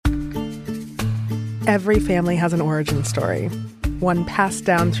Every family has an origin story, one passed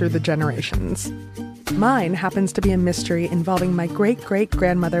down through the generations. Mine happens to be a mystery involving my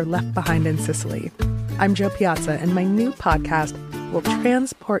great-great-grandmother left behind in Sicily. I'm Jo Piazza, and my new podcast will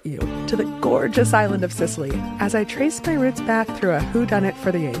transport you to the gorgeous island of Sicily as I trace my roots back through a whodunit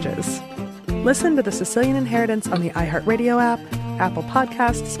for the ages. Listen to The Sicilian Inheritance on the iHeartRadio app, Apple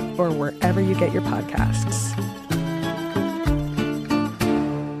Podcasts, or wherever you get your podcasts.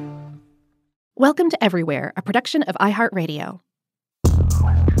 Welcome to Everywhere, a production of iHeartRadio.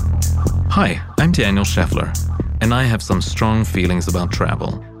 Hi, I'm Daniel Scheffler, and I have some strong feelings about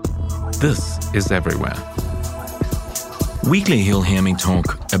travel. This is Everywhere. Weekly, you'll hear me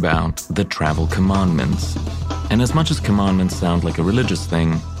talk about the travel commandments. And as much as commandments sound like a religious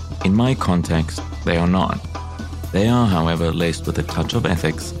thing, in my context, they are not. They are, however, laced with a touch of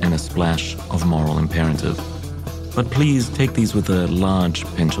ethics and a splash of moral imperative. But please take these with a large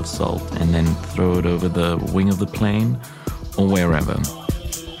pinch of salt and then throw it over the wing of the plane or wherever.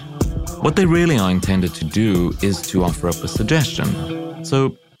 What they really are intended to do is to offer up a suggestion.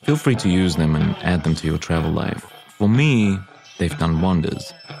 So feel free to use them and add them to your travel life. For me, they've done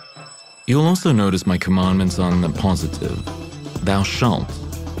wonders. You'll also notice my commandments on the positive. Thou shalt,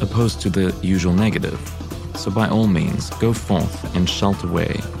 opposed to the usual negative. So by all means, go forth and shalt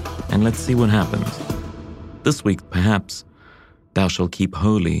away, and let's see what happens. This week, perhaps, thou shalt keep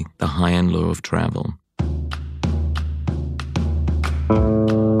holy the high and low of travel.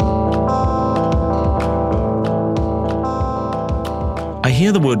 I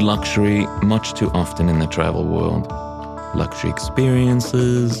hear the word luxury much too often in the travel world. Luxury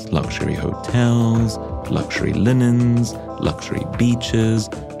experiences, luxury hotels, luxury linens, luxury beaches,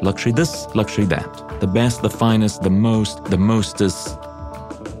 luxury this, luxury that. The best, the finest, the most, the mostest.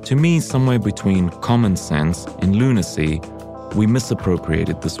 To me, somewhere between common sense and lunacy, we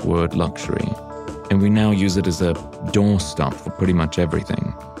misappropriated this word luxury, and we now use it as a doorstop for pretty much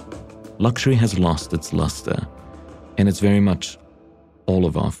everything. Luxury has lost its luster, and it's very much all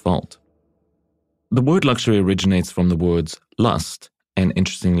of our fault. The word luxury originates from the words lust and,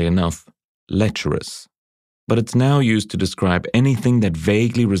 interestingly enough, lecherous. But it's now used to describe anything that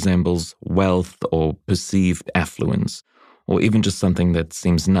vaguely resembles wealth or perceived affluence, or even just something that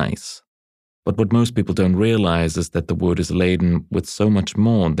seems nice. But what most people don't realize is that the word is laden with so much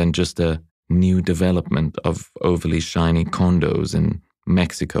more than just a new development of overly shiny condos in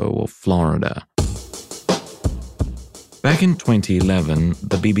Mexico or Florida. Back in 2011,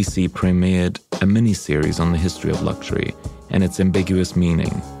 the BBC premiered a mini-series on the history of luxury and its ambiguous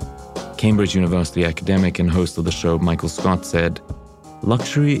meaning. Cambridge University academic and host of the show, Michael Scott, said,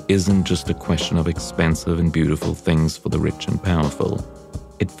 "Luxury isn't just a question of expensive and beautiful things for the rich and powerful.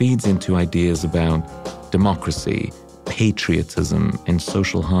 It feeds into ideas about democracy, patriotism, and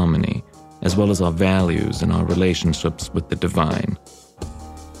social harmony, as well as our values and our relationships with the divine."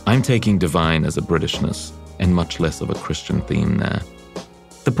 I'm taking divine as a Britishness, and much less of a Christian theme there.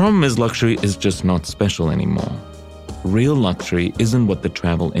 The problem is luxury is just not special anymore. Real luxury isn't what the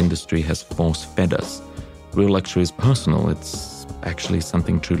travel industry has force-fed us. Real luxury is personal. It's actually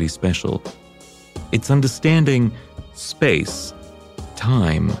something truly special. It's understanding space,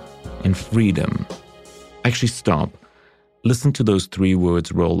 time, and freedom. Actually, stop. Listen to those three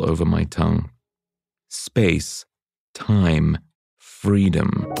words roll over my tongue. Space, time,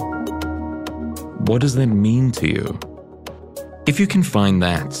 freedom. What does that mean to you? If you can find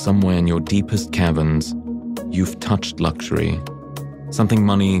that somewhere in your deepest caverns, you've touched luxury, something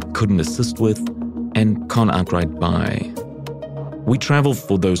money couldn't assist with and can't outright buy. We travel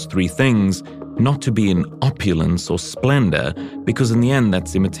for those three things, not to be in opulence or splendor, because in the end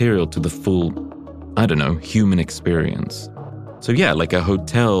that's immaterial to the full, human experience. So yeah, like a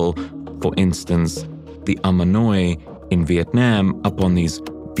hotel, for instance, the Amanoi in Vietnam, up on these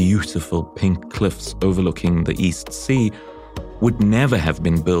beautiful pink cliffs overlooking the East Sea, would never have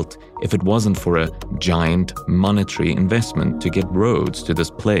been built if it wasn't for a giant monetary investment to get roads to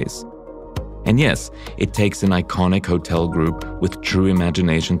this place. And yes, it takes an iconic hotel group with true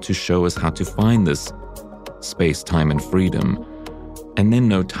imagination to show us how to find this space, time, and freedom. And then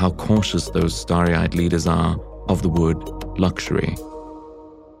note how cautious those starry-eyed leaders are of the word luxury.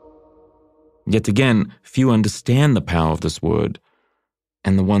 Yet again, few understand the power of this word,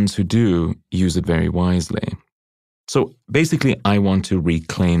 and the ones who do use it very wisely. So basically, I want to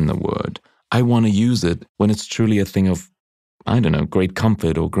reclaim the word. I want to use it when it's truly a thing of, great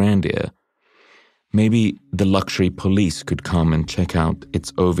comfort or grandeur. Maybe the luxury police could come and check out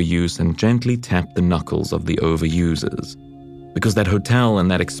its overuse and gently tap the knuckles of the overusers. Because that hotel and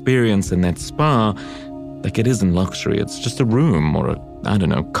that experience and that spa, Like it isn't luxury, it's just a room or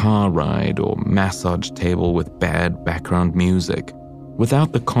a, car ride or massage table with bad background music,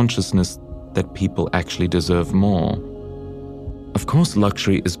 without the consciousness that people actually deserve more. Of course,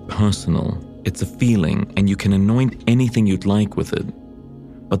 luxury is personal. It's a feeling, and you can anoint anything you'd like with it.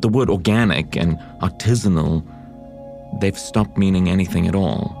 But the word organic and artisanal, they've stopped meaning anything at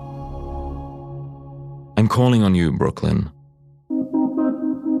all. I'm calling on you, Brooklyn.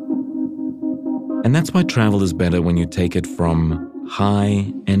 And that's why travel is better when you take it from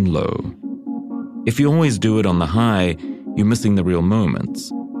high and low. If you always do it on the high, you're missing the real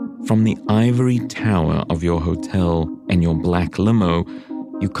moments. From the ivory tower of your hotel and your black limo,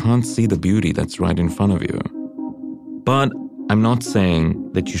 you can't see the beauty that's right in front of you. But I'm not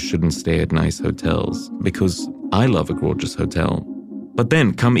saying that you shouldn't stay at nice hotels, because I love a gorgeous hotel. But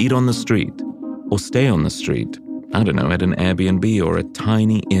then come eat on the street, or stay on the street, at an Airbnb or a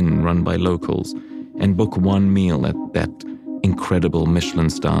tiny inn run by locals, and book one meal at that incredible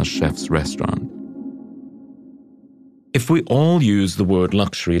Michelin-star chef's restaurant. If we all use the word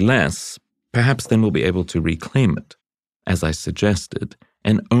luxury less, perhaps then we'll be able to reclaim it, as I suggested,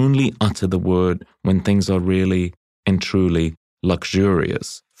 and only utter the word when things are really and truly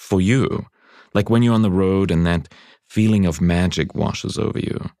luxurious for you, like when you're on the road and that feeling of magic washes over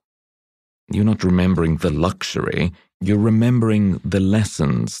you. You're not remembering the luxury, you're remembering the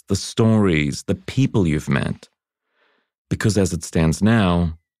lessons, the stories, the people you've met. Because as it stands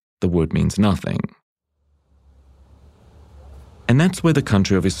now, the word means nothing. And that's where the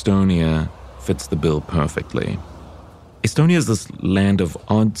country of Estonia fits the bill perfectly. Estonia is this land of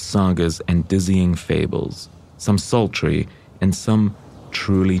odd sagas and dizzying fables, some sultry and some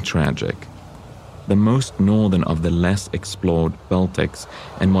truly tragic. The most northern of the less explored Baltics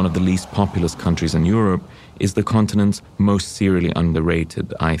and one of the least populous countries in Europe is the continent's most serially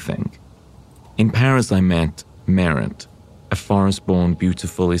underrated, I think. In Paris, I met Merit, a forest-born,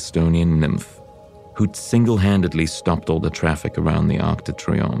 beautiful Estonian nymph who'd single-handedly stopped all the traffic around the Arc de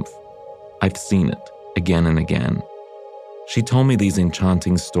Triomphe. I've seen it again and again. She told me these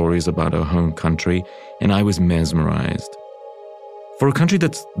enchanting stories about her home country, and I was mesmerized. For a country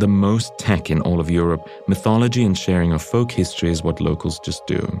that's the most tech in all of Europe, mythology and sharing of folk history is what locals just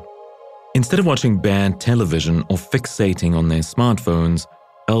do. Instead of watching bad television or fixating on their smartphones,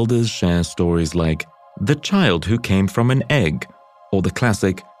 elders share stories like the child who came from an egg, or the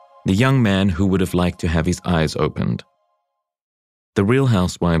classic, the young man who would have liked to have his eyes opened. The Real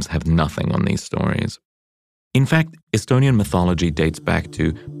Housewives have nothing on these stories. In fact, Estonian mythology dates back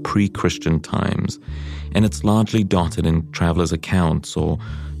to pre-Christian times, and it's largely dotted in travelers' accounts or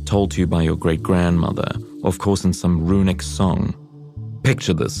told to you by your great-grandmother, or of course in some runic song.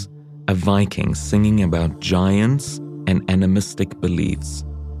 Picture this, a Viking singing about giants and animistic beliefs.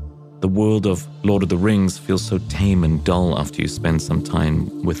 The world of Lord of the Rings feels so tame and dull after you spend some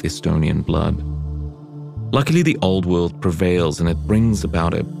time with Estonian blood. Luckily, the old world prevails and it brings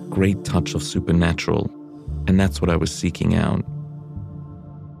about a great touch of supernatural, and that's what I was seeking out.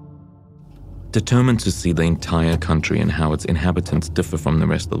 Determined to see the entire country and how its inhabitants differ from the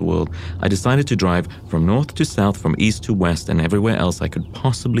rest of the world, I decided to drive from north to south, from east to west, and everywhere else I could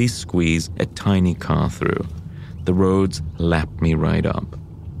possibly squeeze a tiny car through. The roads lapped me right up.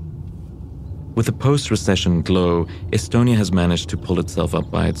 With a post-recession glow, Estonia has managed to pull itself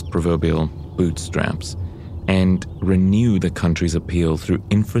up by its proverbial bootstraps and renew the country's appeal through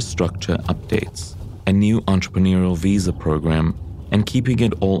infrastructure updates, a new entrepreneurial visa program, and keeping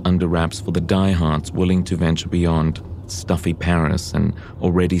it all under wraps for the diehards willing to venture beyond stuffy Paris and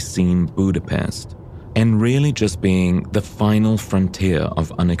already seen Budapest, and really just being the final frontier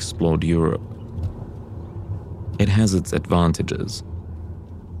of unexplored Europe. It has its advantages.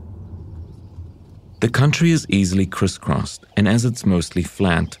 The country is easily crisscrossed, and as it's mostly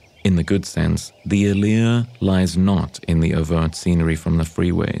flat, in the good sense, the allure lies not in the overt scenery from the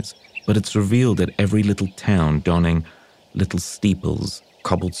freeways, but it's revealed at every little town donning little steeples,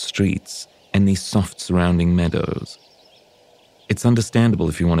 cobbled streets, and these soft surrounding meadows. It's understandable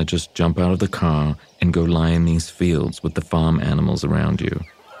if you want to just jump out of the car and go lie in these fields with the farm animals around you,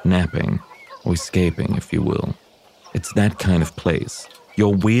 napping, or escaping, if you will. It's that kind of place.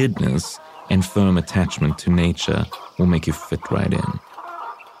 Your weirdness and firm attachment to nature will make you fit right in.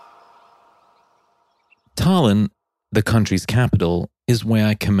 Tallinn, the country's capital, is where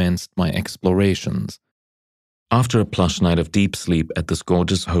I commenced my explorations. After a plush night of deep sleep at this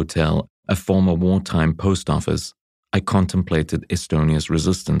gorgeous hotel, a former wartime post office, I contemplated Estonia's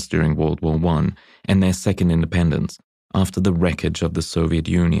resistance during World War I and their second independence after the wreckage of the Soviet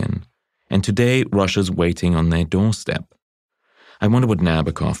Union. And today, Russia's waiting on their doorstep. I wonder what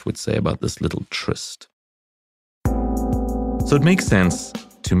Nabokov would say about this little tryst. So it makes sense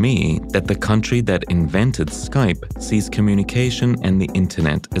to me that the country that invented Skype sees communication and the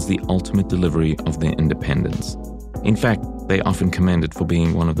internet as the ultimate delivery of their independence. In fact, they often commend it for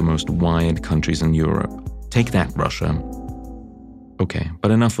being one of the most wired countries in Europe. Take that, Russia. Okay,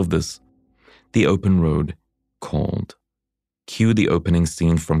 but enough of this. The open road called. Cue the opening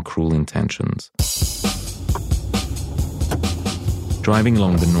scene from Cruel Intentions. Driving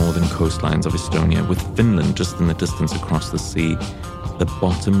along the northern coastlines of Estonia, with Finland just in the distance across the sea, the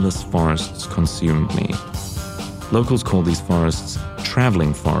bottomless forests consumed me. Locals call these forests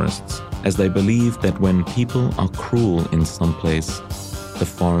traveling forests, as they believe that when people are cruel in some place, the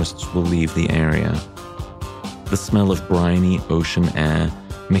forests will leave the area. The smell of briny ocean air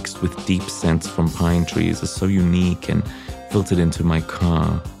mixed with deep scents from pine trees is so unique and filtered into my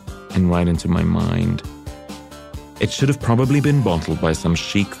car and right into my mind. It should have probably been bottled by some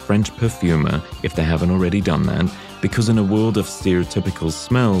chic French perfumer if they haven't already done that, because in a world of stereotypical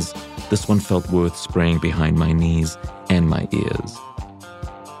smells, this one felt worth spraying behind my knees and my ears.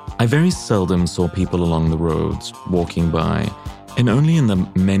 I very seldom saw people along the roads, walking by, and only in the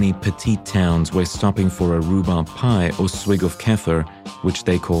many petite towns where stopping for a rhubarb pie or swig of kefir, which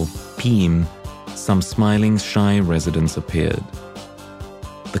they call piim, some smiling, shy residents appeared.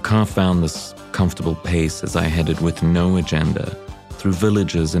 The car found this comfortable pace as I headed with no agenda through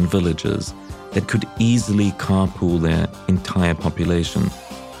villages and villages that could easily carpool their entire population.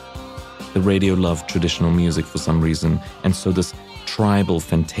 The radio loved traditional music for some reason, and so this tribal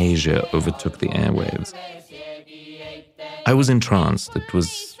fantasia overtook the airwaves. I was entranced. It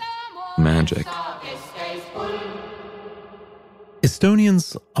was magic.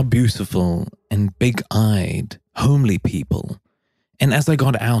 Estonians are beautiful and big-eyed, homely people. And as I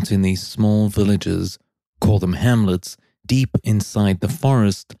got out in these small villages, call them hamlets, deep inside the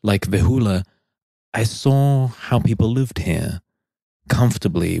forest like Vehula, I saw how people lived here,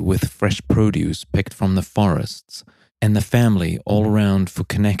 comfortably with fresh produce picked from the forests, and the family all around for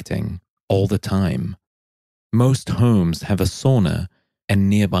connecting, all the time. Most homes have a sauna, a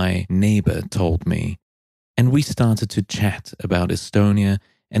nearby neighbor told me, and we started to chat about Estonia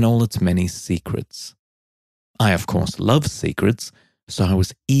and all its many secrets. I, of course, love secrets, so I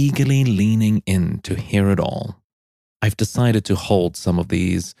was eagerly leaning in to hear it all. I've decided to hold some of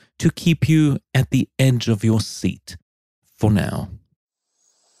these to keep you at the edge of your seat for now.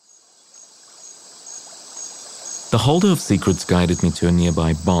 The holder of secrets guided me to a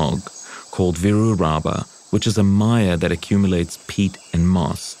nearby bog called Viruraba, which is a mire that accumulates peat and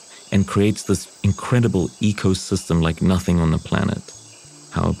moss and creates this incredible ecosystem like nothing on the planet.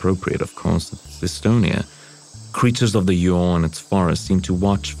 How appropriate, of course, it's Estonia. Creatures of the Yore and its forest seemed to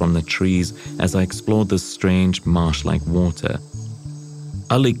watch from the trees as I explored this strange marsh-like water.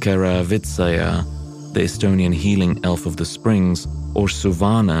 Alikara Vitsaya, the Estonian healing elf of the springs, or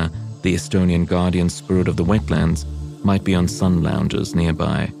Suvana, the Estonian guardian spirit of the wetlands, might be on sun lounges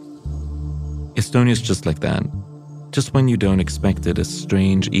nearby. Estonia's just like that. Just when you don't expect it, a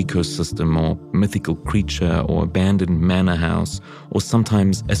strange ecosystem or mythical creature or abandoned manor house or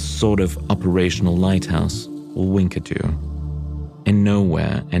sometimes a sort of operational lighthouse will wink at you. And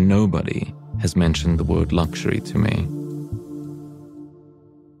nowhere and nobody has mentioned the word luxury to me.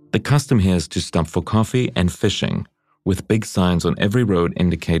 The custom here is to stop for coffee and fishing, with big signs on every road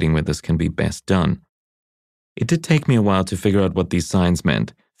indicating where this can be best done. It did take me a while to figure out what these signs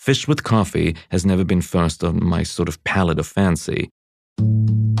meant. Fish with coffee has never been first on my sort of palette of fancy.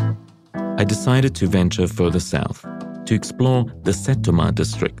 I decided to venture further south, to explore the Setomaa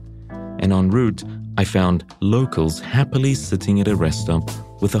district, and en route, I found locals happily sitting at a rest stop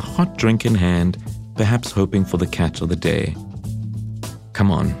with a hot drink in hand, perhaps hoping for the catch of the day. Come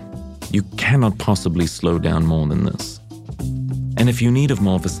on, you cannot possibly slow down more than this. And if you need of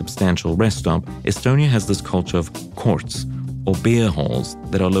more of a substantial rest stop, Estonia has this culture of courts, or beer halls,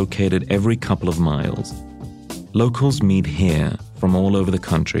 that are located every couple of miles. Locals meet here from all over the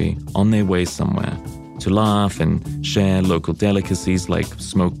country on their way somewhere to laugh and share local delicacies like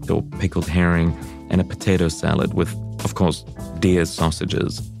smoked or pickled herring and a potato salad with, of course, deer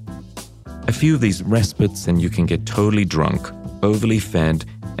sausages. A few of these respites and you can get totally drunk, overly fed,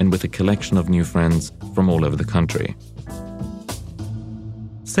 and with a collection of new friends from all over the country.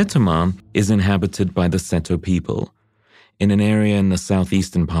 Setomaa is inhabited by the Seto people, in an area in the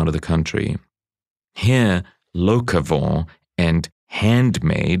southeastern part of the country. Here, locavore and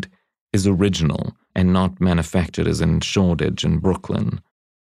handmade is original and not manufactured as in Shoreditch and Brooklyn.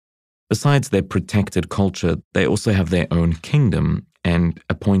 Besides their protected culture, they also have their own kingdom and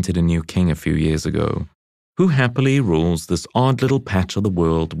appointed a new king a few years ago, who happily rules this odd little patch of the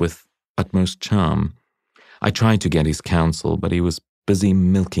world with utmost charm. I tried to get his counsel, but he was busy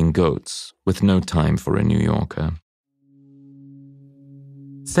milking goats with no time for a New Yorker.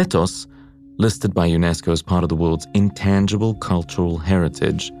 Setos, listed by UNESCO as part of the world's intangible cultural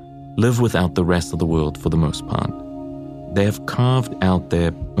heritage, live without the rest of the world for the most part. They have carved out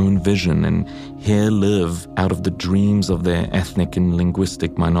their own vision and here live out of the dreams of their ethnic and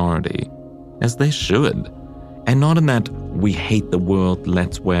linguistic minority, as they should. And not in that we hate the world,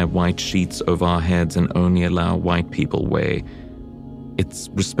 let's wear white sheets over our heads and only allow white people way. It's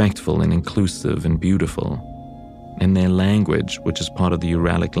respectful and inclusive and beautiful. And their language, which is part of the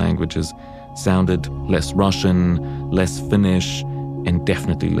Uralic languages, sounded less Russian, less Finnish, and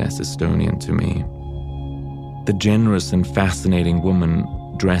definitely less Estonian to me. The generous and fascinating women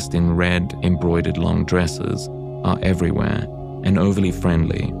dressed in red embroidered long dresses are everywhere and overly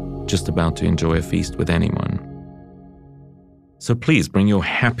friendly, just about to enjoy a feast with anyone. So please bring your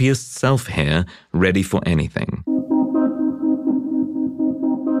happiest self here, ready for anything.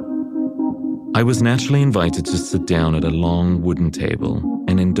 I was naturally invited to sit down at a long wooden table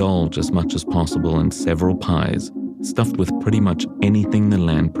and indulge as much as possible in several pies stuffed with pretty much anything the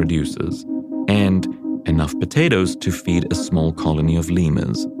land produces, and enough potatoes to feed a small colony of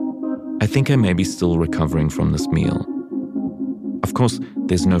lemurs. I think I may be still recovering from this meal. Of course,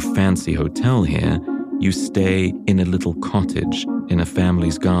 there's no fancy hotel here. You stay in a little cottage in a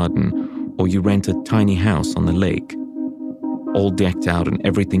family's garden, or you rent a tiny house on the lake, all decked out in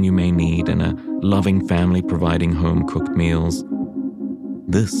everything you may need and a loving family providing home-cooked meals.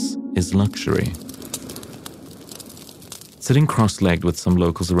 This is luxury. Sitting cross-legged with some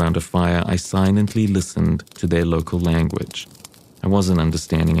locals around a fire, I silently listened to their local language. I wasn't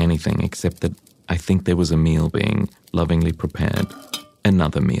understanding anything except that I think there was a meal being lovingly prepared.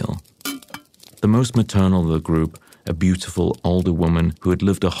 Another meal. The most maternal of the group, a beautiful older woman who had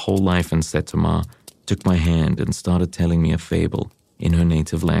lived a whole life in Setomaa, took my hand and started telling me a fable in her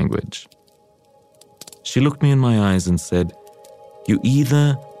native language. She looked me in my eyes and said, "You're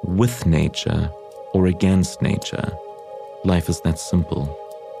either with nature or against nature. Life is that simple."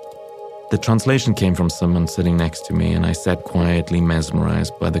 The translation came from someone sitting next to me, and I sat quietly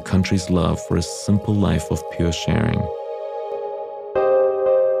mesmerized by the country's love for a simple life of pure sharing.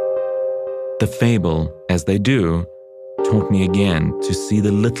 The fable, as they do, taught me again to see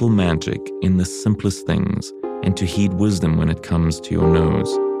the little magic in the simplest things and to heed wisdom when it comes to your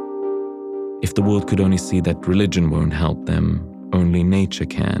nose. If the world could only see that religion won't help them, only nature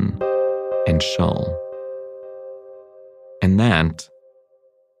can and shall. And that,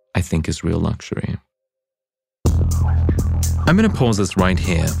 I think, is real luxury. I'm going to pause this right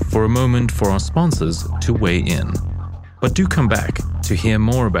here for a moment for our sponsors to weigh in. But do come back to hear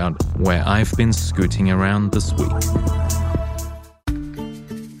more about where I've been scooting around this week.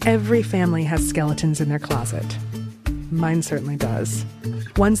 Every family has skeletons in their closet. Mine certainly does.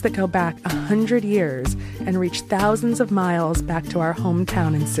 Ones that go back 100 years and reach thousands of miles back to our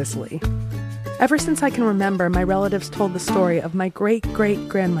hometown in Sicily. Ever since I can remember, my relatives told the story of my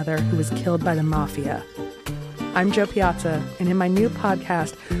great-great-grandmother who was killed by the mafia. I'm Jo Piazza, and in my new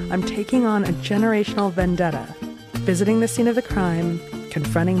podcast, I'm taking on a generational vendetta, visiting the scene of the crime,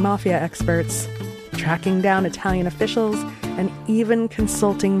 confronting mafia experts, tracking down Italian officials, and even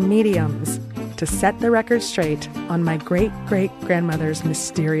consulting mediums to set the record straight on my great-great-grandmother's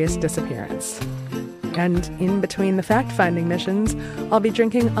mysterious disappearance. And in between the fact-finding missions, I'll be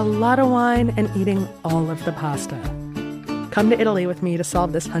drinking a lot of wine and eating all of the pasta. Come to Italy with me to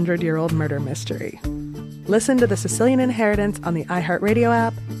solve this 100-year-old murder mystery. Listen to The Sicilian Inheritance on the iHeartRadio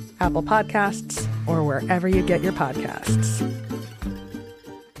app, Apple Podcasts, or wherever you get your podcasts.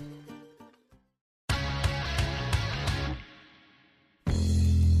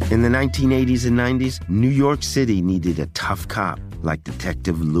 In the 1980s and 90s, New York City needed a tough cop like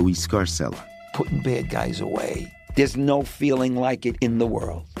Detective Louis Scarcella. Putting bad guys away. There's no feeling like it in the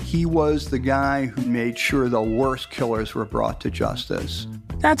world. He was the guy who made sure the worst killers were brought to justice.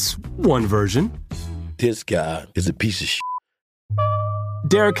 That's one version. This guy is a piece of shit.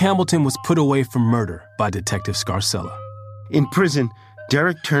 Derek Hamilton was put away for murder by Detective Scarcella. In prison,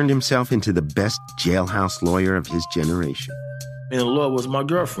 Derek turned himself into the best jailhouse lawyer of his generation. And the law was my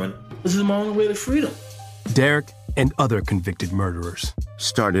girlfriend. This is my only way to freedom. Derek and other convicted murderers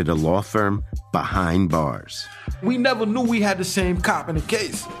started a law firm behind bars. We never knew we had the same cop in the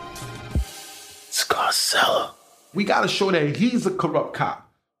case. Scarcella. We gotta show that he's a corrupt cop.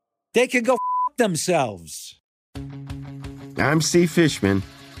 They can go themselves. I'm C. Fishman.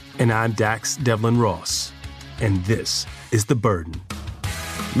 And I'm Dax Devlin Ross. And this is The Burden.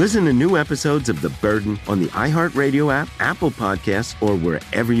 Listen to new episodes of The Burden on the iHeartRadio app, Apple Podcasts, or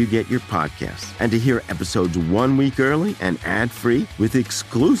wherever you get your podcasts. And to hear episodes 1 week early and ad-free with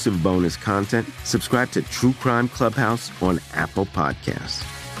exclusive bonus content, subscribe to True Crime Clubhouse on Apple Podcasts.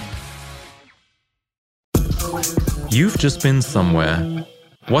 You've just been somewhere.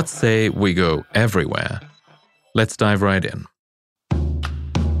 What say we go everywhere? Let's dive right in.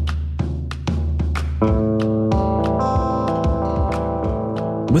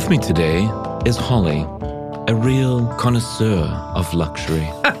 With me today is Holly, a real connoisseur of luxury.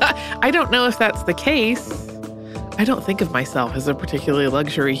 I don't know if that's the case. I don't think of myself as a particularly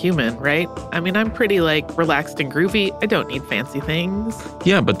luxury human, right? I mean, I'm pretty relaxed and groovy. I don't need fancy things.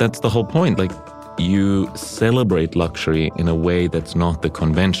 Yeah, but that's the whole point. You celebrate luxury in a way that's not the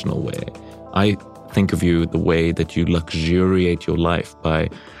conventional way. I think of you the way that you luxuriate your life by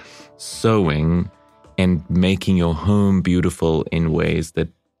sewing and making your home beautiful in ways that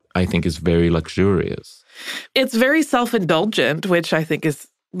I think is very luxurious. It's very self-indulgent, which I think is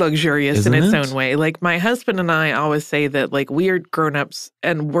luxurious in its own way. My husband and I always say that we are grown-ups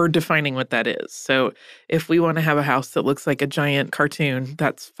and we're defining what that is. So if we want to have a house that looks like a giant cartoon,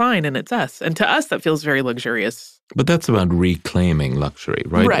 that's fine and it's us. And to us, that feels very luxurious. But that's about reclaiming luxury,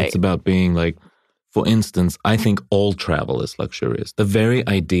 right? It's about being for instance, I think all travel is luxurious. The very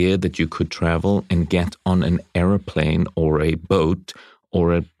idea that you could travel and get on an airplane or a boat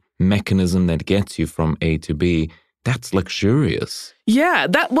or a mechanism that gets you from A to B, that's luxurious. Yeah,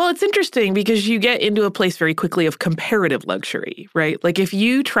 it's interesting because you get into a place very quickly of comparative luxury, right? If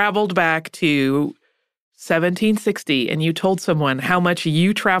you traveled back to 1760 and you told someone how much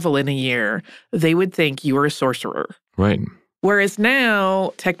you travel in a year, they would think you were a sorcerer. Right. Whereas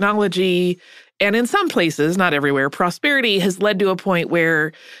now, technology, and in some places, not everywhere, prosperity has led to a point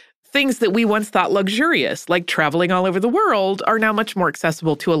where things that we once thought luxurious, like traveling all over the world, are now much more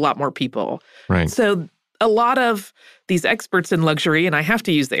accessible to a lot more people. Right. So a lot of these experts in luxury, and I have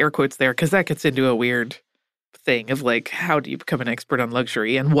to use the air quotes there because that gets into a weird thing of how do you become an expert on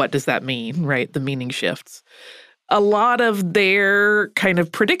luxury and what does that mean, right? The meaning shifts. A lot of their kind of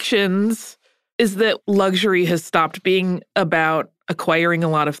predictions is that luxury has stopped being about acquiring a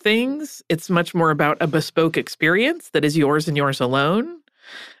lot of things. It's much more about a bespoke experience that is yours and yours alone,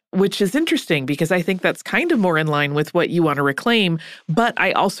 which is interesting because I think that's kind of more in line with what you want to reclaim, but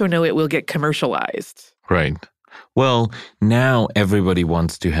I also know it will get commercialized. Right. Well, now everybody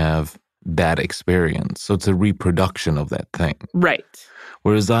wants to have that experience, so it's a reproduction of that thing. Right.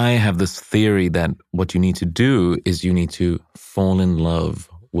 Whereas I have this theory that what you need to do is you need to fall in love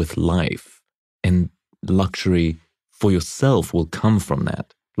with life, and luxury for yourself will come from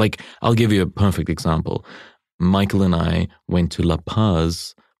that. I'll give you a perfect example. Michael and I went to La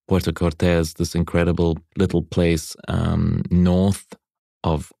Paz, Puerto Cortez, this incredible little place north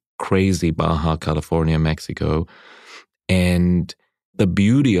of crazy Baja California, Mexico. And the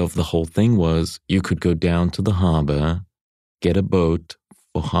beauty of the whole thing was you could go down to the harbor, get a boat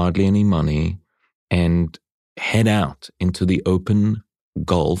for hardly any money, and head out into the open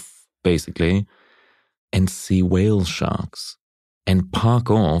Gulf, basically, and see whale sharks and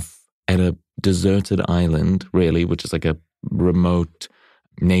park off at a deserted island, really, which is a remote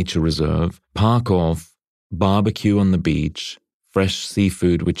nature reserve, park off, barbecue on the beach, fresh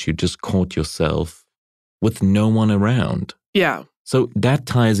seafood, which you just caught yourself, with no one around. Yeah. So that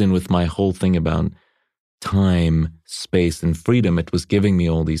ties in with my whole thing about time, space, and freedom. It was giving me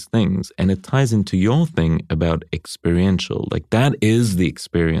all these things. And it ties into your thing about experiential. That is the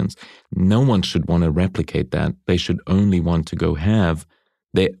experience. No one should want to replicate that. They should only want to go have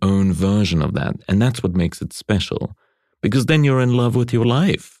their own version of that. And that's what makes it special. Because then you're in love with your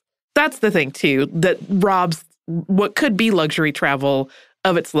life. That's the thing, too, that robs what could be luxury travel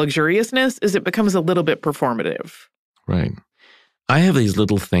of its luxuriousness is it becomes a little bit performative. Right. I have these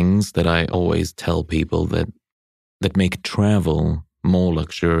little things that I always tell people that make travel more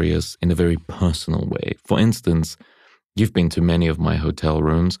luxurious in a very personal way. For instance, you've been to many of my hotel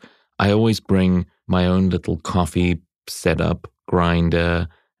rooms. I always bring my own little coffee setup, grinder,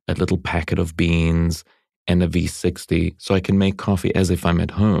 a little packet of beans, and a V60 so I can make coffee as if I'm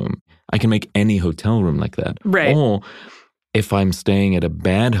at home. I can make any hotel room like that. Right. Or if I'm staying at a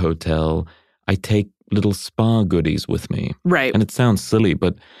bad hotel, I take little spa goodies with me. Right. And it sounds silly,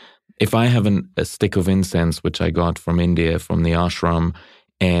 but if I have a stick of incense, which I got from India, from the ashram,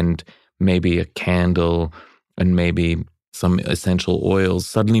 and maybe a candle and maybe some essential oils,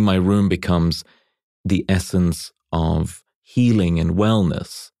 suddenly my room becomes the essence of healing and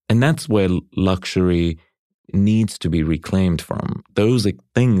wellness. And that's where luxury needs to be reclaimed from. Those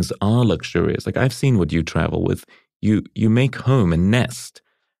things are luxurious. I've seen what you travel with. You make home a nest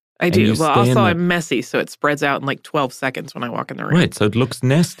I do. Well, also I'm messy, so it spreads out in like 12 seconds when I walk in the room. Right, so it looks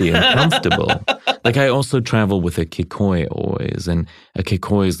nasty and comfortable. Like I also travel with a kikoi always, and a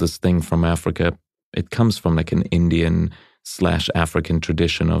kikoi is this thing from Africa. It comes from like an Indian/African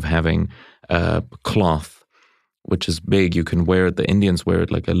tradition of having a cloth, which is big. You can wear it. The Indians wear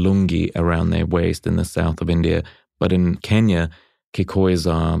it like a lungi around their waist in the south of India. But in Kenya, kikois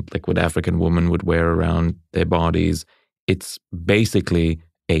are like what African women would wear around their bodies. It's basically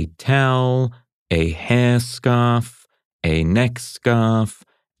a towel, a hair scarf, a neck scarf,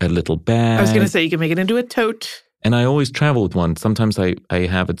 a little bag. I was going to say you can make it into a tote. And I always travel with one. Sometimes I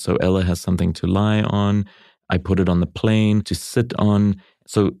have it so Ella has something to lie on. I put it on the plane to sit on.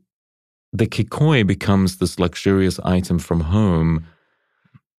 So the kikoi becomes this luxurious item from home.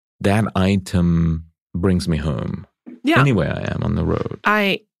 That item brings me home. Yeah. Anywhere I am on the road.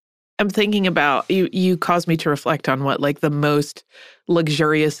 I'm thinking about, you caused me to reflect on what like the most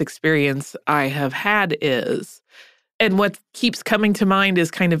luxurious experience I have had is. And what keeps coming to mind is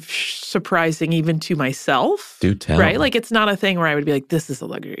kind of surprising even to myself. Do tell. Right? Like it's not a thing where I would be like, this is a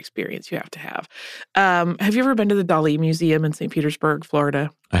luxury experience you have to have. Have you ever been to the Dali Museum in St. Petersburg, Florida?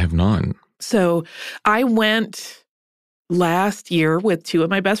 I have not. So I went last year with two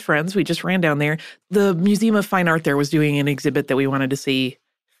of my best friends. We just ran down there. The Museum of Fine Art there was doing an exhibit that we wanted to see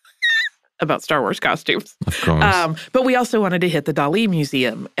about Star Wars costumes. Of course. But we also wanted to hit the Dali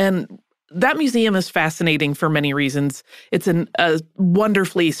Museum. And that museum is fascinating for many reasons. It's a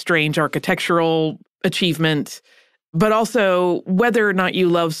wonderfully strange architectural achievement, but also whether or not you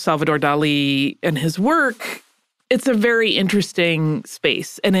love Salvador Dali and his work, it's a very interesting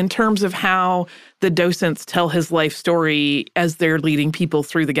space. And in terms of how the docents tell his life story as they're leading people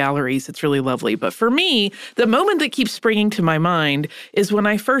through the galleries, it's really lovely. But for me, the moment that keeps springing to my mind is when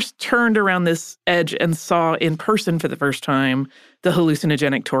I first turned around this edge and saw in person for the first time the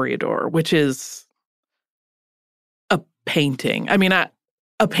hallucinogenic Toreador, which is a painting. I mean, a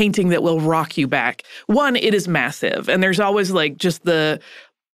painting that will rock you back. One, it is massive. And there's always like just the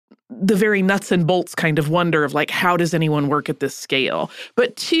very nuts and bolts kind of wonder of like, how does anyone work at this scale?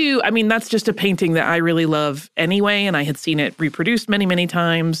 But two, I mean, that's just a painting that I really love anyway, and I had seen it reproduced many, many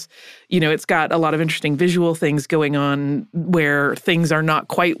times. You know, it's got a lot of interesting visual things going on where things are not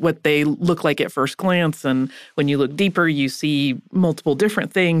quite what they look like at first glance, and when you look deeper, you see multiple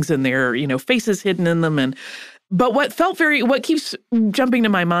different things, and there are, you know, faces hidden in them. But what keeps jumping to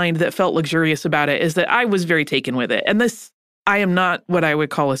my mind that felt luxurious about it is that I was very taken with it. And I am not what I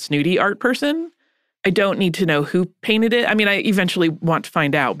would call a snooty art person. I don't need to know who painted it. I mean, I eventually want to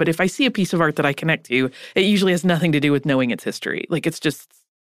find out. But if I see a piece of art that I connect to, it usually has nothing to do with knowing its history. Like, it's just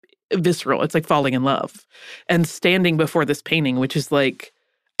visceral. It's like falling in love. And standing before this painting, which is like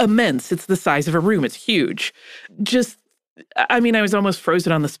immense. It's the size of a room. It's huge. I was almost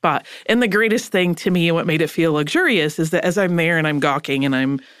frozen on the spot. And the greatest thing to me and what made it feel luxurious is that as I'm there and I'm gawking and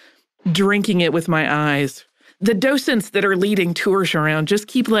I'm drinking it with my eyes, the docents that are leading tours around just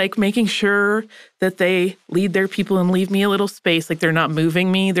keep like making sure that they lead their people and leave me a little space. Like they're not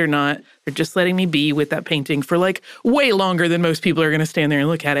moving me. They're just letting me be with that painting for like way longer than most people are going to stand there and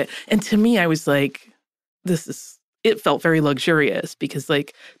look at it. And to me, I was like, it felt very luxurious because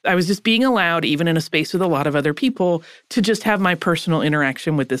like I was just being allowed, even in a space with a lot of other people, to just have my personal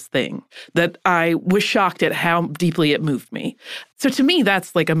interaction with this thing that I was shocked at how deeply it moved me. So to me,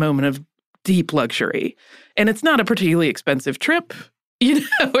 that's like a moment of deep luxury. And it's not a particularly expensive trip. You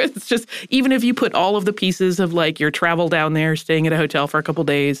know, it's just, even if you put all of the pieces of like your travel down there, staying at a hotel for a couple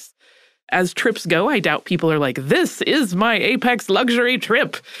days, as trips go, I doubt people are like, this is my apex luxury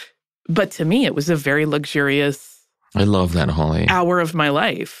trip. But to me, it was a very luxurious, I love that, Holly, hour of my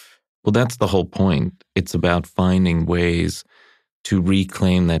life. Well, that's the whole point. It's about finding ways to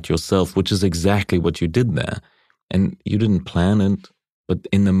reclaim that yourself, which is exactly what you did there. And you didn't plan it, but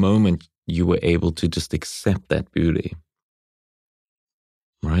in the moment, you were able to just accept that beauty.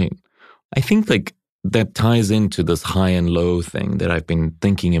 Right? I think like that ties into this high and low thing that I've been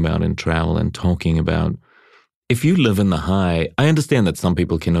thinking about in travel and talking about. If you live in the high, I understand that some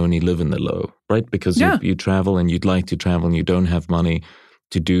people can only live in the low, right? Because you travel and you'd like to travel and you don't have money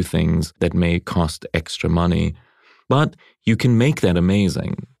to do things that may cost extra money. But you can make that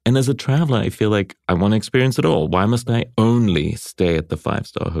amazing. And as a traveler, I feel like I want to experience it all. Why must I only stay at the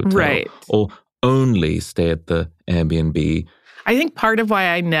 5-star hotel? Right. Or only stay at the Airbnb? I think part of why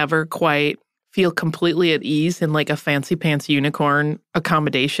I never quite feel completely at ease in like a fancy pants unicorn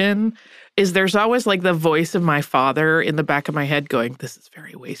accommodation is there's always like the voice of my father in the back of my head going, this is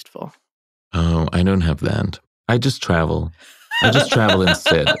very wasteful. Oh, I don't have that. I just travel. And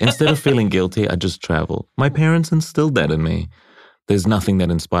sit. Instead of feeling guilty, I just travel. My parents instilled that in me. There's nothing that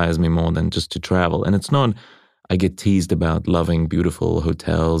inspires me more than just to travel. And it's not, I get teased about loving beautiful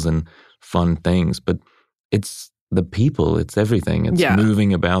hotels and fun things, but it's the people, it's everything. It's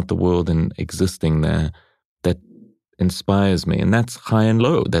moving about the world and existing there that inspires me. And that's high and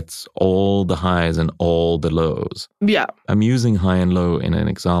low. That's all the highs and all the lows. Yeah. I'm using high and low in an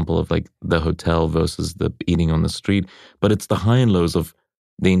example of like the hotel versus the eating on the street, but it's the high and lows of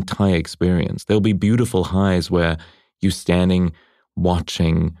the entire experience. There'll be beautiful highs where you're standing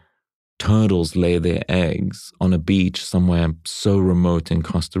watching turtles lay their eggs on a beach somewhere so remote in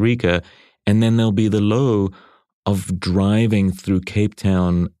Costa Rica. And then there'll be the low of driving through Cape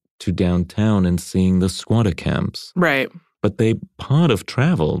Town to downtown and seeing the squatter camps. Right. But they part of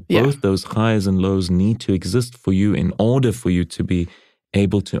travel. Both those highs and lows need to exist for you in order for you to be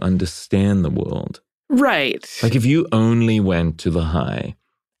able to understand the world. Right. Like if you only went to the high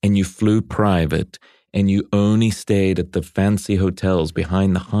and you flew private and you only stayed at the fancy hotels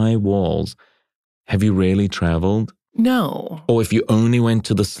behind the high walls, have you really traveled? No. Or if you only went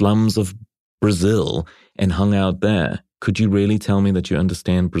to the slums of Brazil and hung out there, could you really tell me that you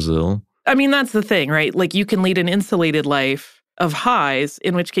understand Brazil? I mean, that's the thing, right? Like you can lead an insulated life of highs,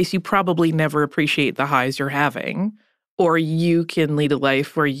 in which case you probably never appreciate the highs you're having. Or you can lead a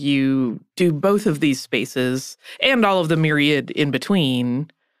life where you do both of these spaces and all of the myriad in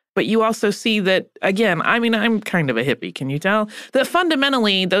between. But you also see that, again, I mean, I'm kind of a hippie, can you tell? That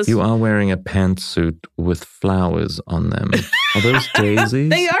fundamentally those... You are wearing a pantsuit with flowers on them. Are those daisies?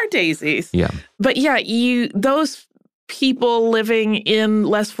 They are daisies. Yeah. But yeah, those people living in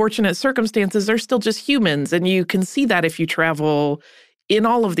less fortunate circumstances are still just humans. And you can see that if you travel in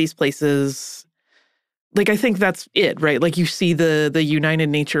all of these places. Like, I think that's it, right? Like you see the united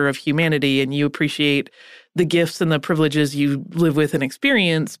nature of humanity and you appreciate the gifts and the privileges you live with and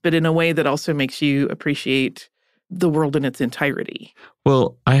experience, but in a way that also makes you appreciate the world in its entirety.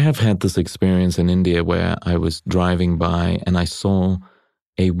 Well, I have had this experience in India where I was driving by and I saw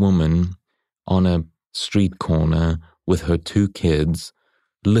a woman on a street corner with her 2 kids,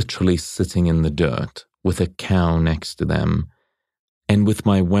 literally sitting in the dirt with a cow next to them. And with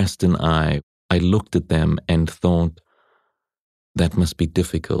my Western eye, I looked at them and thought, that must be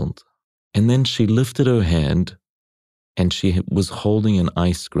difficult. And then she lifted her head and she was holding an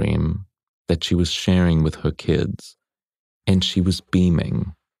ice cream that she was sharing with her kids. And she was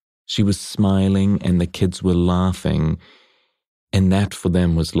beaming. She was smiling and the kids were laughing. And that for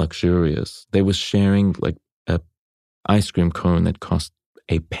them was luxurious. They were sharing like a ice cream cone that cost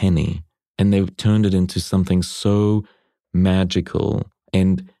a penny. And they turned it into something so magical.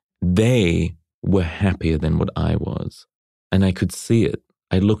 And they were happier than what I was. And I could see it.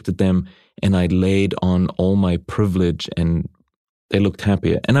 I looked at them and I laid on all my privilege and they looked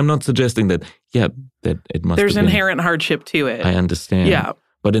happier. And I'm not suggesting that, that it must There's have been, inherent hardship to it. I understand. Yeah.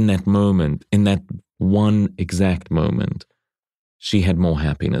 But in that moment, in that one exact moment, she had more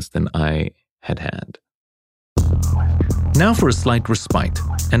happiness than I had had. Now for a slight respite,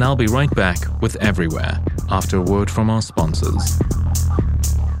 and I'll be right back with Everywhere after a word from our sponsors.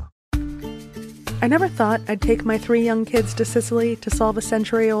 I never thought I'd take my 3 young kids to Sicily to solve a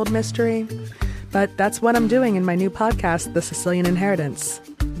century-old mystery. But that's what I'm doing in my new podcast, The Sicilian Inheritance.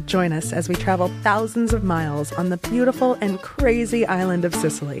 Join us as we travel thousands of miles on the beautiful and crazy island of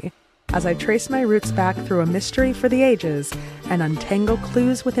Sicily, as I trace my roots back through a mystery for the ages and untangle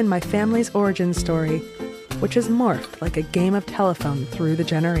clues within my family's origin story, which has morphed like a game of telephone through the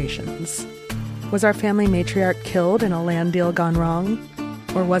generations. Was our family matriarch killed in a land deal gone wrong?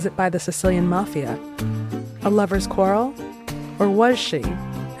 Or was it by the Sicilian mafia? A lover's quarrel? Or was she,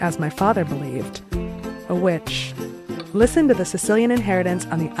 as my father believed, a witch? Listen to The Sicilian Inheritance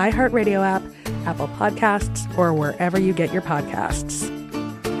on the iHeartRadio app, Apple Podcasts, or wherever you get your podcasts.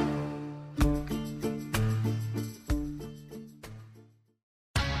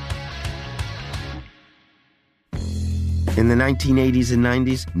 In the 1980s and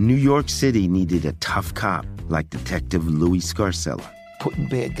 90s, New York City needed a tough cop like Detective Louis Scarcella. Putting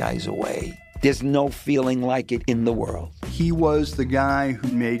bad guys away. There's no feeling like it in the world. He was the guy who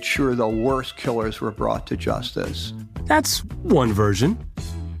made sure the worst killers were brought to justice. That's one version.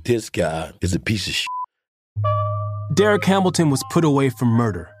 This guy is a piece of shit. Derek Hamilton was put away for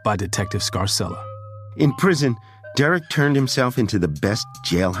murder by Detective Scarcella. In prison, Derek turned himself into the best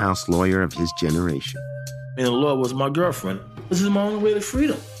jailhouse lawyer of his generation. And the law was my girlfriend. This is my only way to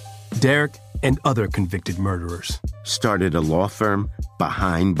freedom. Derek and other convicted murderers started a law firm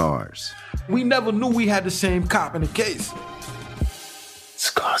behind bars. We never knew we had the same cop in the case.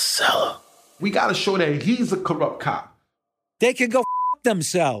 Scarcella. We gotta show that he's a corrupt cop. They can go f***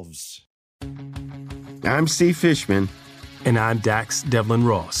 themselves. I'm Steve Fishman. And I'm Dax Devlin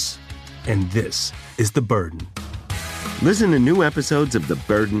Ross. And this is The Burden. Listen to new episodes of The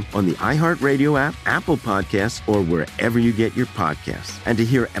Burden on the iHeartRadio app, Apple Podcasts, or wherever you get your podcasts. And to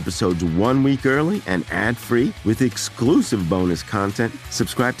hear episodes 1 week early and ad-free with exclusive bonus content,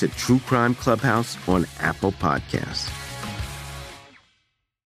 subscribe to True Crime Clubhouse on Apple Podcasts.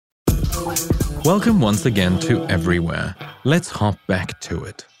 Welcome once again to Everywhere. Let's hop back to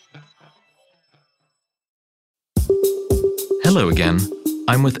it. Hello again.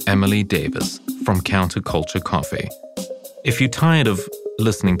 I'm with Emily Davis from Counterculture Coffee. If you're tired of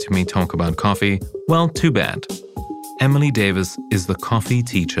listening to me talk about coffee, well, too bad. Emily Davis is the coffee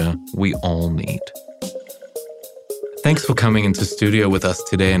teacher we all need. Thanks for coming into studio with us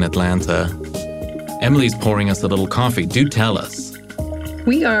today in Atlanta. Emily's pouring us a little coffee. Do tell us.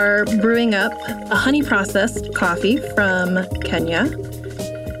 We are brewing up a honey-processed coffee from Kenya.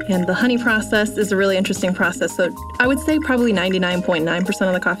 And the honey process is a really interesting process. So I would say probably 99.9%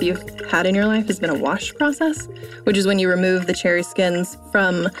 of the coffee you've had in your life has been a wash process, which is when you remove the cherry skins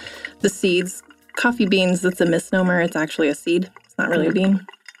from the seeds. Coffee beans, that's a misnomer. It's actually a seed. It's not really a bean.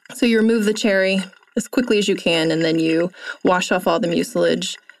 So you remove the cherry as quickly as you can, and then you wash off all the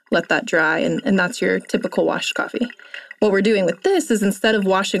mucilage, let that dry, and that's your typical washed coffee. What we're doing with this is instead of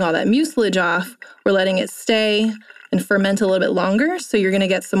washing all that mucilage off, we're letting it stay and ferment a little bit longer. So you're going to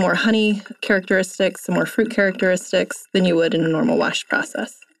get some more honey characteristics, some more fruit characteristics than you would in a normal wash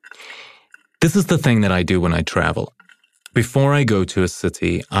process. This is the thing that I do when I travel. Before I go to a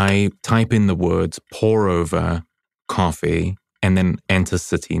city, I type in the words pour over coffee and then enter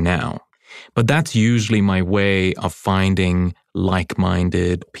city now. But that's usually my way of finding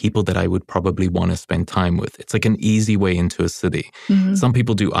like-minded people that I would probably want to spend time with. It's like an easy way into a city. Mm-hmm. Some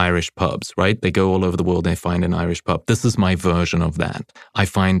people do Irish pubs, right? They go all over the world and they find an Irish pub. This is my version of that. I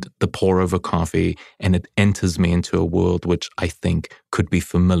find the pour-over coffee and it enters me into a world which I think could be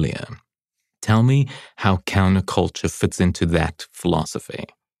familiar. Tell me how counterculture fits into that philosophy.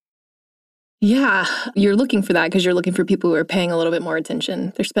 Yeah, you're looking for that because you're looking for people who are paying a little bit more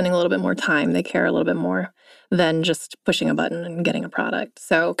attention. They're spending a little bit more time. They care a little bit more than just pushing a button and getting a product.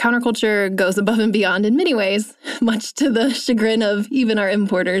 So counterculture goes above and beyond in many ways, much to the chagrin of even our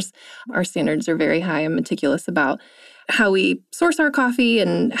importers. Our standards are very high and meticulous about how we source our coffee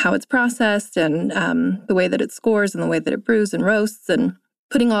and how it's processed and the way that it scores and the way that it brews and roasts, and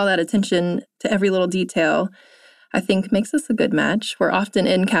putting all that attention to every little detail, I think makes us a good match. We're often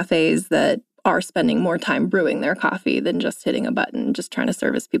in cafes that are spending more time brewing their coffee than just hitting a button, just trying to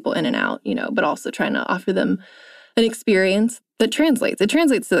service people in and out, but also trying to offer them an experience that translates. It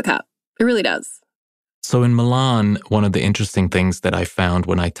translates to the cup. It really does. So in Milan, one of the interesting things that I found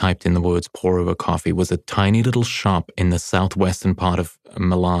when I typed in the words pour over coffee was a tiny little shop in the southwestern part of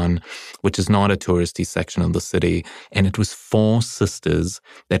Milan, which is not a touristy section of the city. And it was 4 sisters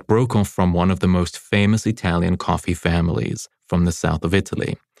that broke off from one of the most famous Italian coffee families from the south of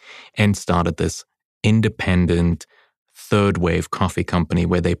Italy and started this independent third wave coffee company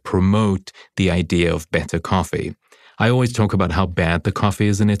where they promote the idea of better coffee. I always talk about how bad the coffee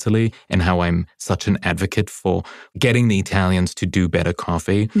is in Italy and how I'm such an advocate for getting the Italians to do better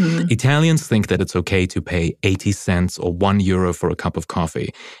coffee. Mm. Italians think that it's okay to pay 80 cents or €1 for a cup of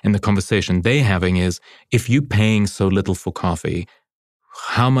coffee. And the conversation they're having is, if you're paying so little for coffee,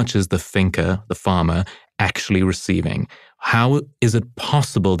 how much is the finca, the farmer, actually receiving? How is it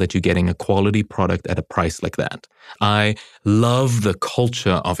possible that you're getting a quality product at a price like that? I love the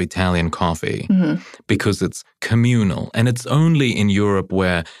culture of Italian coffee because it's communal, and it's only in Europe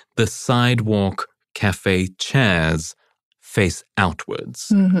where the sidewalk cafe chairs face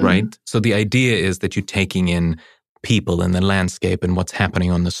outwards, right? So the idea is that you're taking in people and the landscape and what's happening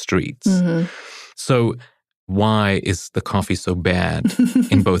on the streets. So why is the coffee so bad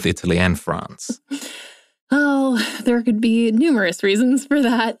in both Italy and France? Oh, there could be numerous reasons for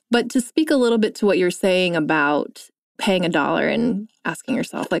that. But to speak a little bit to what you're saying about paying $1 and asking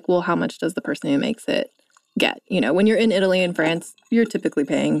yourself, well, how much does the person who makes it get? When you're in Italy and France, you're typically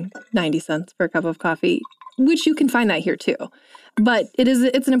paying 90 cents for a cup of coffee, which you can find that here too. But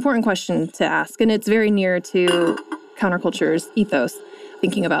it's an important question to ask, and it's very near to counterculture's ethos,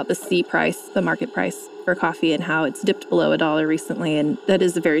 thinking about the C price, the market price for coffee, and how it's dipped below $1 recently. And that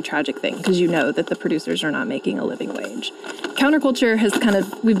is a very tragic thing because that the producers are not making a living wage. Counterculture has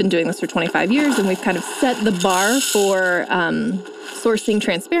we've been doing this for 25 years, and we've kind of set the bar for sourcing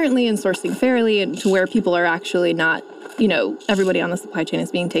transparently and sourcing fairly, and to where people are actually not, everybody on the supply chain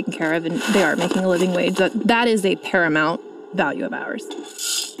is being taken care of and they are making a living wage. That is a paramount value of ours.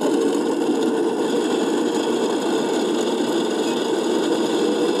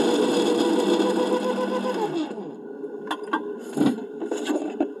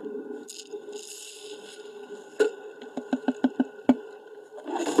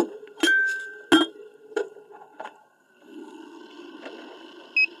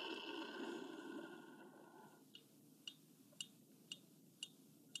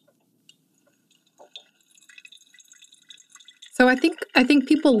 So I think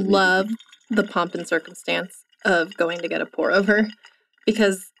people love the pomp and circumstance of going to get a pour over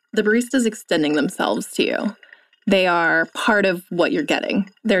because the barista's extending themselves to you. They are part of what you're getting.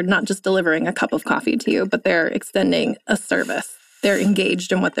 They're not just delivering a cup of coffee to you, but they're extending a service. They're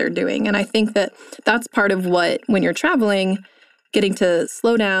engaged in what they're doing. And I think that that's part of what, when you're traveling, getting to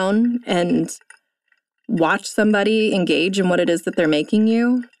slow down and watch somebody engage in what it is that they're making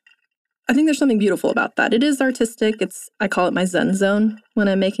you. I think there's something beautiful about that. It is artistic. I call it my Zen zone when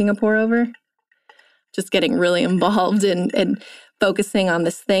I'm making a pour over. Just getting really involved and focusing on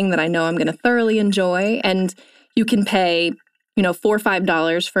this thing that I know I'm going to thoroughly enjoy. And you can pay, $4 or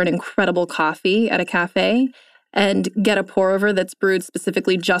 $5 for an incredible coffee at a cafe and get a pour over that's brewed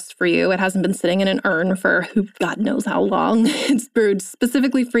specifically just for you. It hasn't been sitting in an urn for God knows how long. It's brewed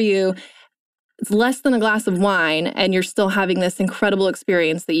specifically for you. It's less than a glass of wine, and you're still having this incredible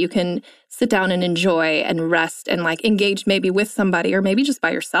experience that you can sit down and enjoy and rest and engage maybe with somebody or maybe just by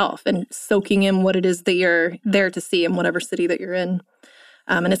yourself and soaking in what it is that you're there to see in whatever city that you're in.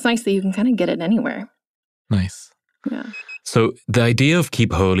 And it's nice that you can kind of get it anywhere. Nice. Yeah. So the idea of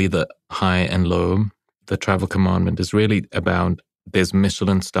keep holy the high and low, the travel commandment, is really about there's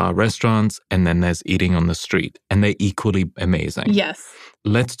Michelin star restaurants and then there's eating on the street, and they're equally amazing. Yes.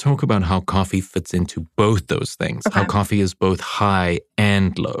 Let's talk about how coffee fits into both those things, okay. How coffee is both high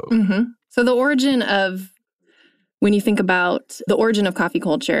and low. Mm-hmm. So the origin of, when you think about the origin of coffee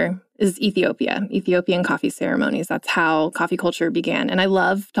culture, is Ethiopia, Ethiopian coffee ceremonies. That's how coffee culture began. And I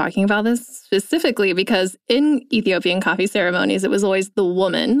love talking about this specifically because in Ethiopian coffee ceremonies, it was always the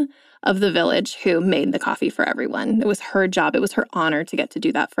woman of the village who made the coffee for everyone. It was her job. It was her honor to get to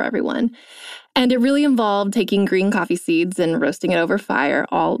do that for everyone. And it really involved taking green coffee seeds and roasting it over fire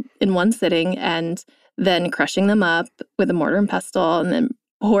all in one sitting and then crushing them up with a mortar and pestle and then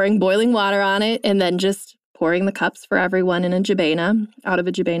pouring boiling water on it and then just pouring the cups for everyone in a jabena, out of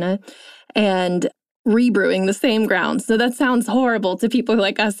a jabena, and rebrewing the same grounds. So that sounds horrible to people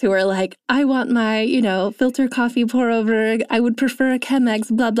like us who are like, I want my, filter coffee pour over. I would prefer a Chemex,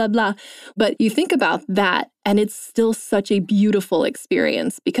 blah, blah, blah. But you think about that, and it's still such a beautiful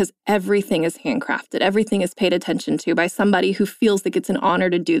experience because everything is handcrafted. Everything is paid attention to by somebody who feels like it's an honor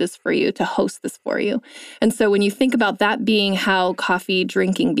to do this for you, to host this for you. And so when you think about that being how coffee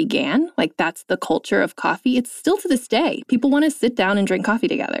drinking began, that's the culture of coffee, it's still to this day. People want to sit down and drink coffee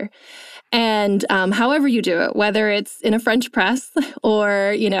together. And however you do it, whether it's in a French press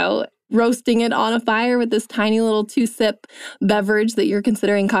or, roasting it on a fire with this tiny little 2-sip beverage that you're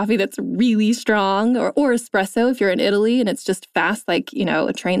considering coffee that's really strong, or espresso if you're in Italy and it's just fast,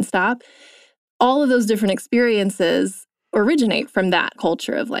 a train stop. All of those different experiences originate from that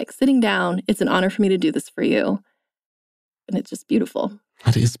culture of sitting down. It's an honor for me to do this for you. And it's just beautiful.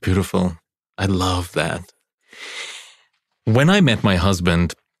 It is beautiful. I love that. When I met my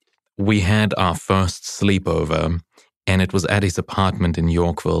husband, we had our first sleepover, and it was at his apartment in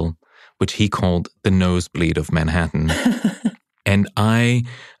Yorkville, which he called the nosebleed of Manhattan. And I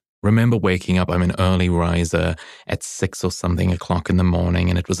remember waking up, I'm an early riser, at 6 or something o'clock in the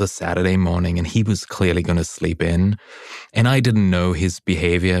morning, and it was a Saturday morning, and he was clearly going to sleep in. And I didn't know his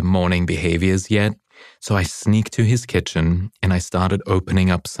morning behaviors yet. So I sneaked to his kitchen, and I started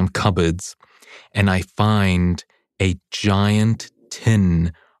opening up some cupboards, and I find a giant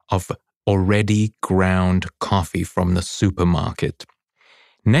tin of already ground coffee from the supermarket.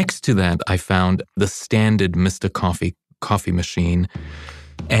 Next to that, I found the standard Mr. coffee machine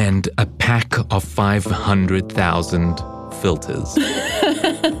and a pack of 500,000 filters.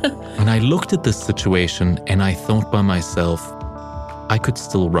 And I looked at this situation and I thought by myself, I could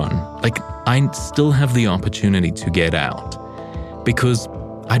still run. I still have the opportunity to get out because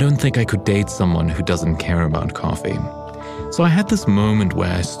I don't think I could date someone who doesn't care about coffee. So I had this moment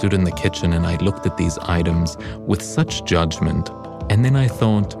where I stood in the kitchen and I looked at these items with such judgment. And then I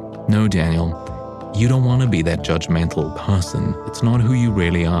thought, no, Daniel, you don't want to be that judgmental person. It's not who you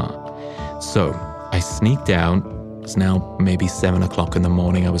really are. So I sneaked out. It's now maybe 7 o'clock in the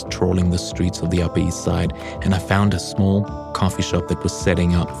morning. I was trawling the streets of the Upper East Side and I found a small coffee shop that was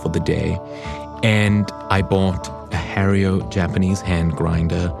setting up for the day. And I bought a Hario Japanese hand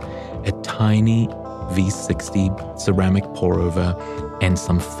grinder, a tiny V60 ceramic pour-over, and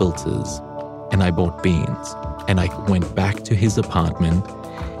some filters. And I bought beans. And I went back to his apartment.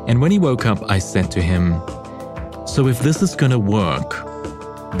 And when he woke up, I said to him, so if this is going to work,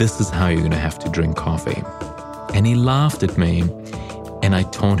 this is how you're going to have to drink coffee. And he laughed at me, and I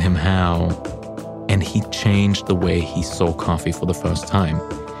told him how. And he changed the way he saw coffee for the first time.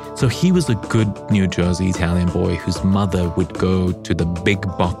 So he was a good New Jersey Italian boy whose mother would go to the big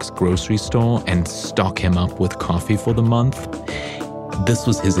box grocery store and stock him up with coffee for the month. This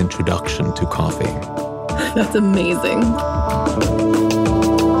was his introduction to coffee. That's amazing.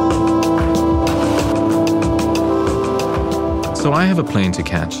 So I have a plane to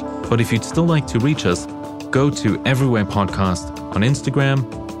catch, but if you'd still like to reach us, go to Everywhere Podcast on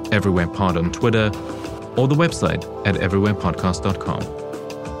Instagram, Everywhere Pod on Twitter, or the website at everywherepodcast.com.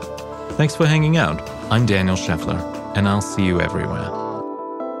 Thanks for hanging out. I'm Daniel Scheffler, and I'll see you everywhere.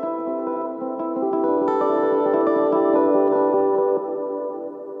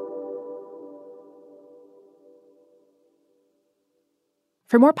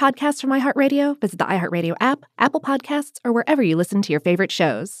 For more podcasts from iHeartRadio, visit the iHeartRadio app, Apple Podcasts, or wherever you listen to your favorite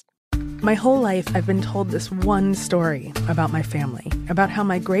shows. My whole life, I've been told this one story about my family, about how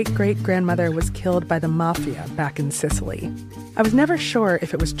my great-great-grandmother was killed by the mafia back in Sicily. I was never sure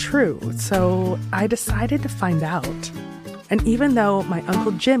if it was true, so I decided to find out. And even though my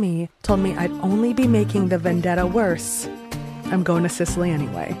Uncle Jimmy told me I'd only be making the vendetta worse, I'm going to Sicily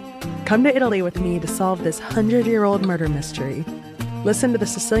anyway. Come to Italy with me to solve this 100-year-old murder mystery. Listen to The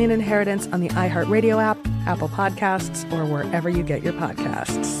Sicilian Inheritance on the iHeartRadio app, Apple Podcasts, or wherever you get your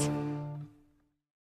podcasts.